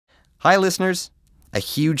Hi, listeners. A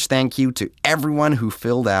huge thank you to everyone who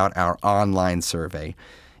filled out our online survey.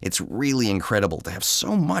 It's really incredible to have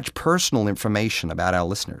so much personal information about our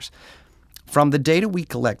listeners. From the data we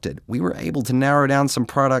collected, we were able to narrow down some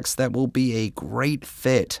products that will be a great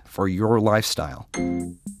fit for your lifestyle.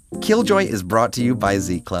 KILLJOY is brought to you by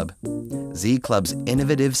Z Club. Z Club's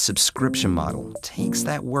innovative subscription model takes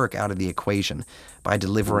that work out of the equation by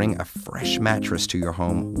delivering a fresh mattress to your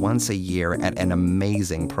home once a year at an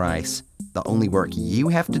amazing price. The only work you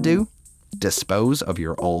have to do? Dispose of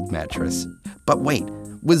your old mattress. But wait,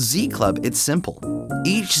 with Z Club, it's simple.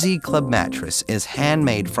 Each Z Club mattress is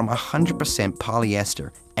handmade from 100%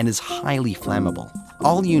 polyester and is highly flammable.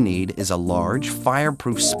 All you need is a large,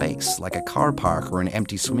 fireproof space like a car park or an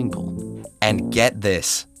empty swimming pool. And get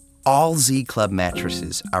this, all Z Club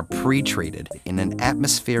mattresses are pre-treated in an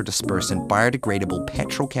atmosphere-dispersant biodegradable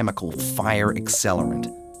petrochemical fire accelerant.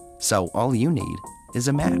 So all you need is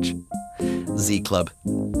a match. Z Club.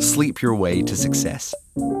 Sleep your way to success.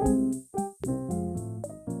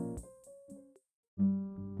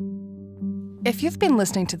 If you've been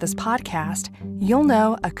listening to this podcast, you'll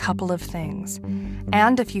know a couple of things.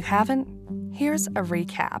 And if you haven't, here's a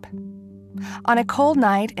recap. On a cold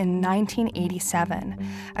night in 1987,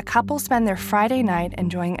 a couple spent their Friday night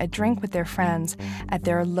enjoying a drink with their friends at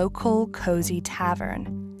their local cozy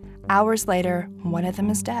tavern. Hours later, one of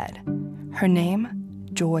them is dead. Her name,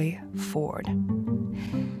 Joy Ford.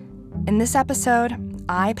 In this episode,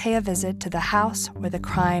 I pay a visit to the house where the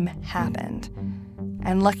crime happened.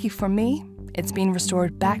 And lucky for me, it's been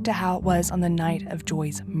restored back to how it was on the night of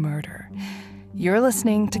Joy's murder. You're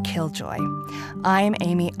listening to KILLJOY. I'm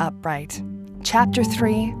Amy Upright. Chapter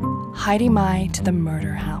 3, Heidi Mai to the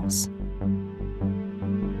Murder House.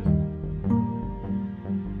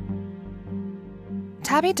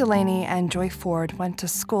 Tabby Delaney and Joy Ford went to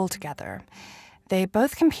school together. They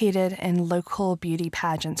both competed in local beauty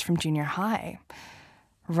pageants from junior high,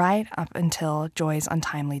 right up until Joy's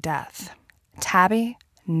untimely death. Tabby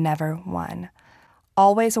never won,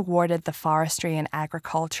 always awarded the Forestry and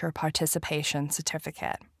Agriculture Participation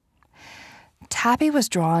Certificate. Tabby was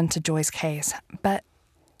drawn to Joy's case, but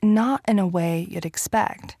not in a way you'd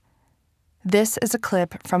expect. This is a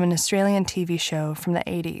clip from an Australian TV show from the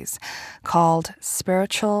 80s called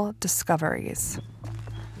Spiritual Discoveries.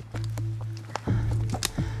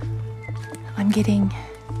 I'm getting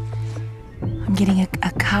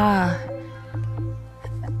a car,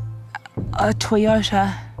 a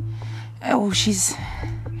Toyota. Oh, she's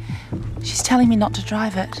telling me not to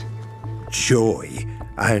drive it. Joy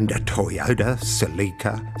owned a Toyota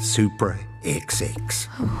Celica Supra XX.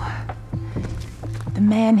 Oh. The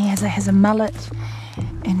man, he has a mullet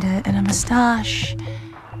and a moustache.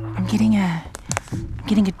 I'm getting a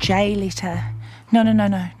J letter. No,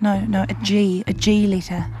 a G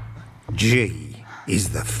letter. G is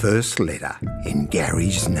the first letter in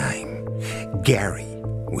Gary's name. Gary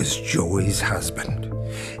was Joy's husband.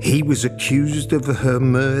 He was accused of her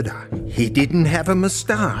murder. He didn't have a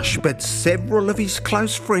moustache, but several of his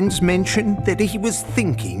close friends mentioned that he was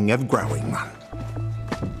thinking of growing one.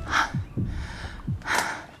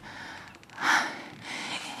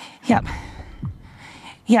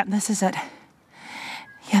 Yep, this is it.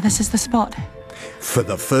 Yeah, this is the spot. For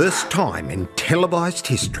the first time in televised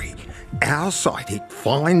history, our psychic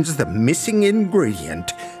finds the missing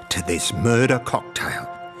ingredient to this murder cocktail.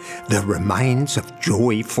 The remains of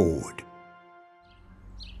Joy Ford.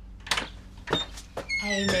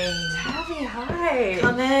 Amy. Tabby, hi.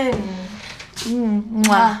 Come in.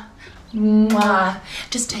 Mwah. Mwah.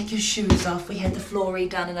 Just take your shoes off. We had the floor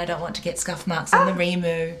redone and I don't want to get scuff marks on the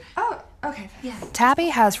remu. Oh, okay. Yeah. Tabby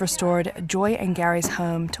has restored Joy and Gary's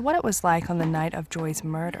home to what it was like on the night of Joy's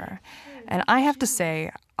murder. And I have to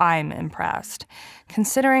say, I'm impressed.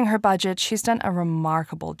 Considering her budget, she's done a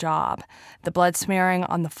remarkable job. The blood smearing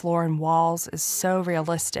on the floor and walls is so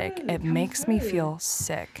realistic, it makes me feel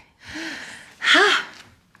sick. Ha!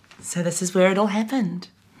 So this is where it all happened.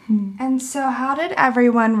 And so how did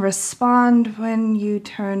everyone respond when you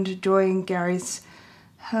turned Joy and Gary's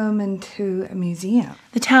home into a museum?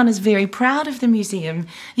 The town is very proud of the museum.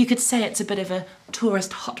 You could say it's a bit of a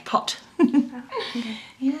tourist hotpot. Okay.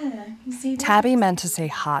 Yeah, you see that? Tabby meant to say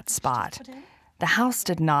hot spot. The house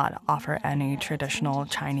did not offer any traditional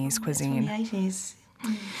Chinese cuisine. From the 80s.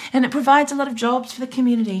 And it provides a lot of jobs for the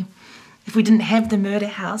community. If we didn't have the murder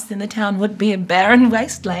house, then the town would be a barren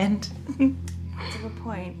wasteland. That's a good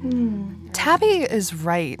point. Tabby is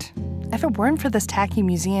right. If it weren't for this tacky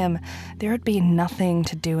museum, there would be nothing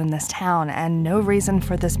to do in this town and no reason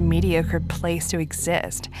for this mediocre place to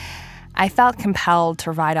exist. I felt compelled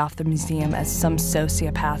to write off the museum as some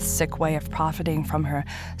sociopath's sick way of profiting from her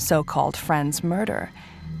so-called friend's murder.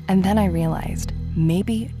 And then I realized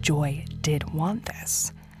maybe Joy did want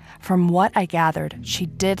this. From what I gathered, she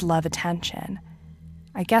did love attention.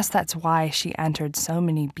 I guess that's why she entered so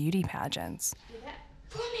many beauty pageants.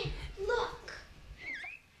 Mommy, look.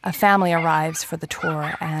 A family arrives for the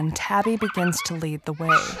tour, and Tabby begins to lead the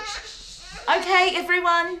way. Okay,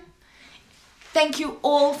 everyone. Thank you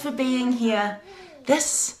all for being here.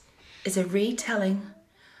 This is a retelling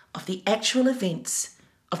of the actual events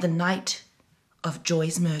of the night of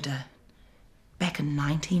Joy's murder back in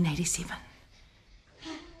 1987.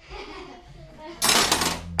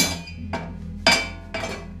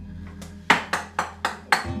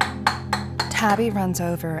 Tabby runs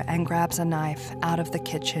over and grabs a knife out of the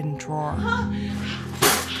kitchen drawer.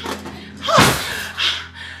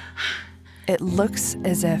 It looks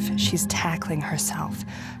as if she's tackling herself,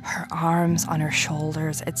 her arms on her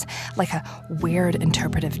shoulders. It's like a weird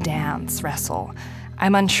interpretive dance wrestle.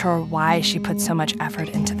 I'm unsure why she put so much effort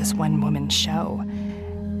into this one-woman show.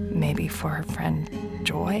 Maybe for her friend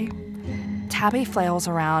Joy? Tabby flails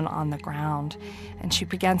around on the ground, and she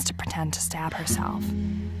begins to pretend to stab herself.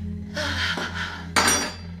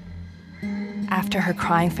 After her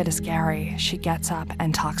crying fit is Gary, she gets up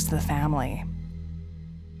and talks to the family.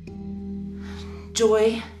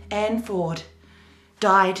 Joy Ann Ford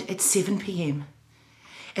died at 7 p.m.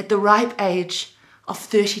 at the ripe age of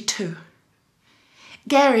 32.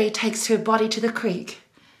 Gary takes her body to the creek.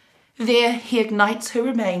 There he ignites her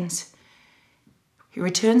remains. He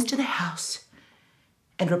returns to the house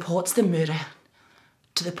and reports the murder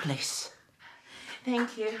to the police.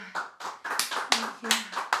 Thank you. Thank you.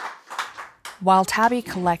 While Tabby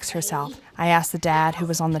collects herself, I ask the dad who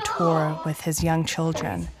was on the tour with his young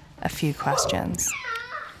children a few questions.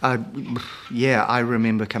 Yeah, I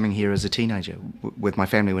remember coming here as a teenager with my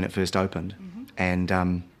family when it first opened. And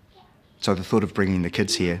so the thought of bringing the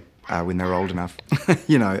kids here when they're old enough,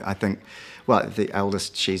 you know, I think, well, the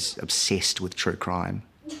eldest, she's obsessed with true crime.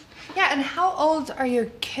 Yeah, and how old are your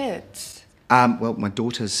kids? Well, my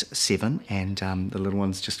daughter's 7 and the little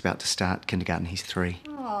one's just about to start kindergarten. He's 3.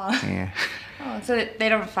 Aww. Yeah. Oh, so they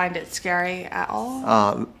don't find it scary at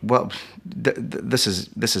all? Well, this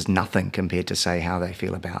is nothing compared to, say, how they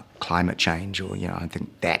feel about climate change, or, you know, I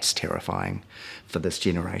think that's terrifying for this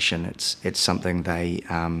generation. It's something they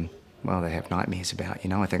they have nightmares about. You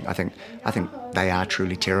know, I think they are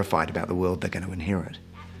truly terrified about the world they're going to inherit.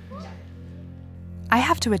 I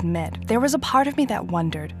have to admit, there was a part of me that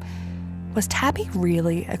wondered, was Tabby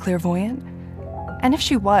really a clairvoyant? And if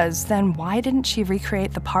she was, then why didn't she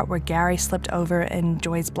recreate the part where Gary slipped over in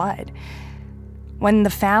Joy's blood? When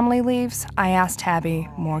the family leaves, I ask Tabby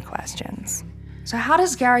more questions. So how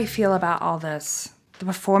does Gary feel about all this? The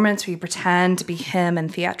performance where you pretend to be him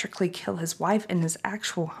and theatrically kill his wife in his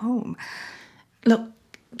actual home. Look,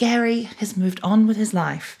 Gary has moved on with his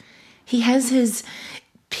life. He has his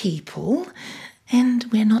people, and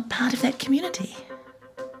we're not part of that community.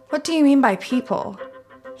 What do you mean by people?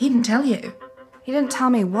 He didn't tell you. He didn't tell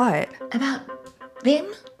me what. About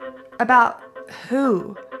them? About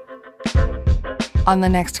who? On the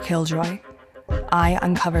next Killjoy, I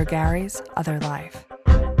uncover Gary's other life.